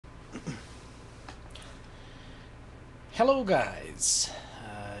Hello, guys.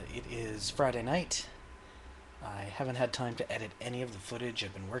 It is Friday night. I haven't had time to edit any of the footage.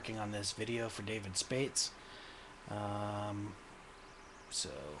 I've been working on this video for David Spates. Um,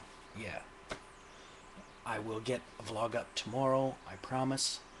 so, yeah. I will get a vlog up tomorrow, I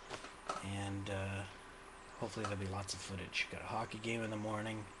promise. And hopefully there'll be lots of footage. Got a hockey game in the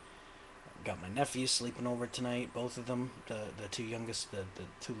morning. Got my nephews sleeping over tonight, both of them. The two youngest, the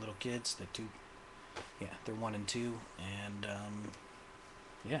two little kids, they're 1 and 2. And,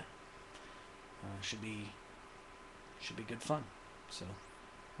 yeah. Should be good fun. So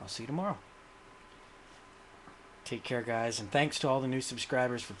I'll see you tomorrow. Take care, guys, and thanks to all the new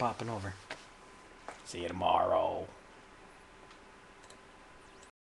subscribers for popping over. See you tomorrow.